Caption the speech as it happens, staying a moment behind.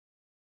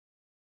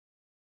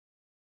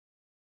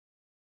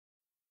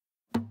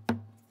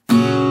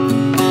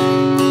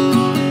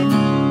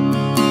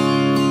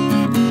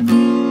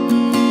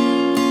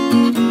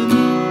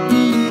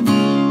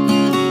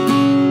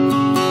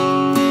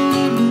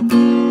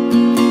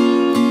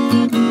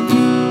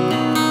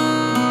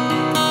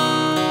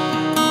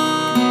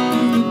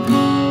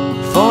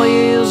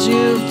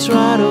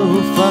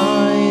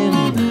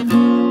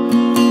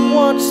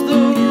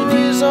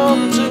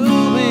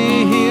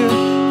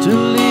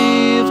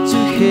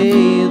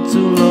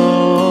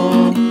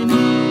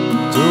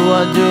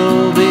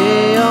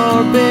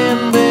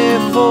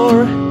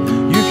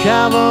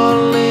have a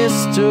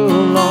list too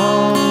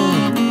long,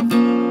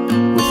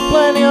 with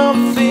plenty of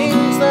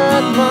things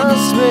that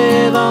must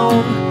be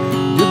done.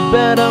 You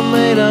better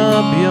make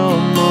up your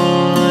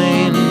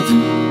mind.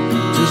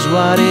 Choose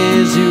what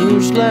is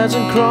useless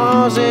and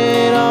cross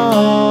it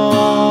off.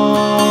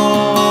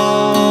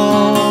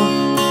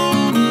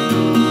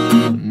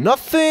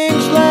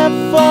 Nothing's left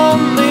for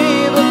me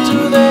but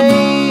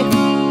today.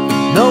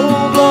 No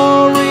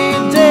glory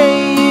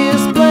day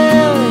is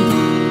planned.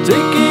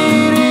 Take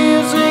it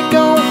easy,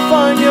 go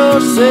find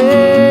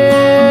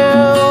yourself.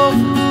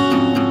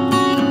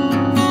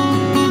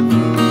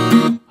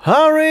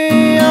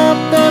 Hurry up,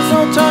 there's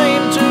no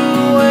time to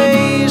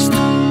waste.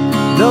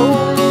 No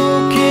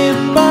looking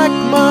back,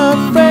 my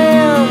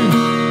friend.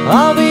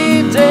 I'll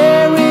be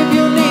there if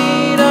you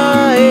need a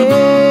hand.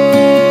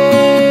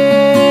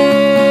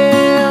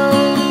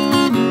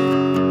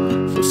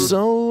 For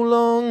so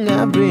long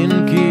I've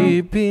been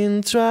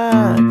keeping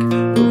track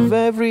of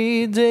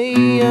every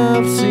day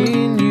I've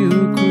seen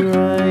you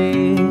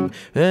cry,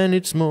 and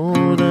it's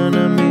more than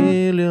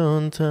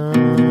 1,000,000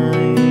 times.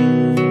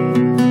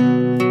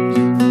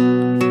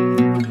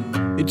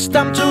 It's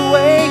time to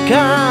wake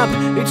up,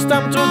 it's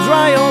time to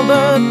dry all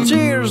the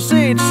tears.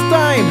 It's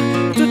time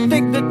to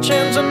take the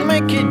chance and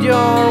make it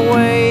your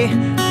way.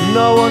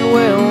 No one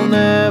will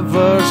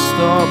never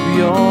stop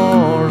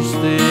your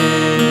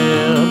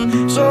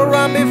step, so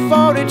run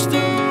before it's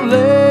too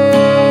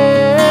late.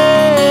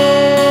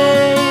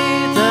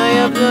 I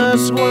have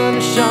just one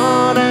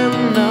shot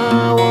and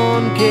I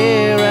won't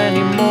care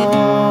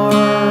anymore.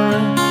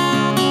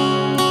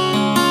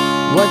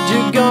 What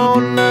you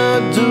gonna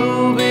do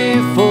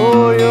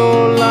before your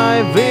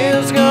life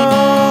is gone?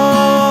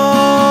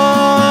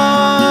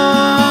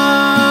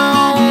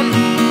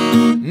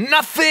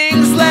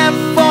 Nothing's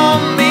left for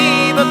me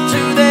but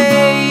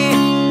today.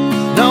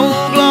 No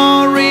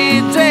glory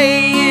day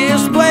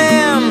is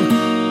planned.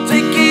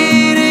 Take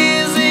it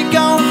easy,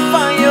 go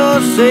find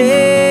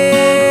yourself.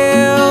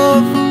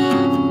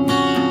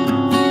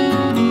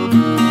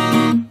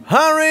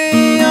 Hurry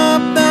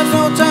up, there's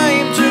no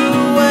time to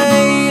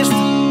waste.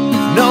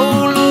 No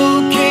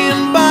looking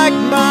back,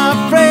 my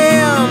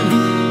friend.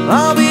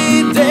 I'll be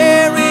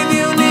there if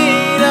you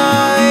need a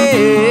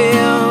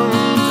hand.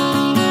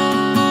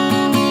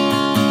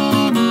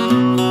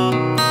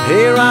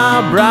 Here I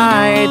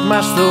write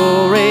my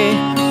story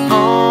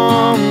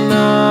on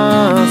the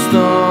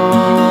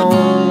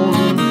stone.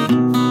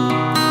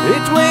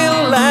 It will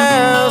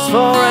last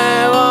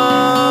forever.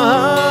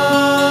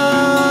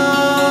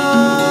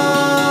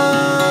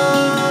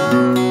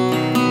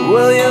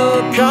 Will you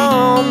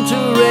come to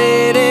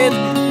read it?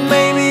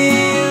 Maybe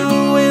you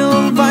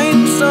will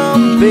find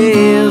some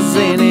peace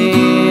in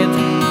it,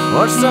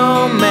 or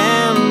some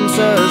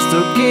answers to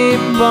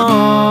keep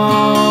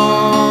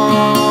on.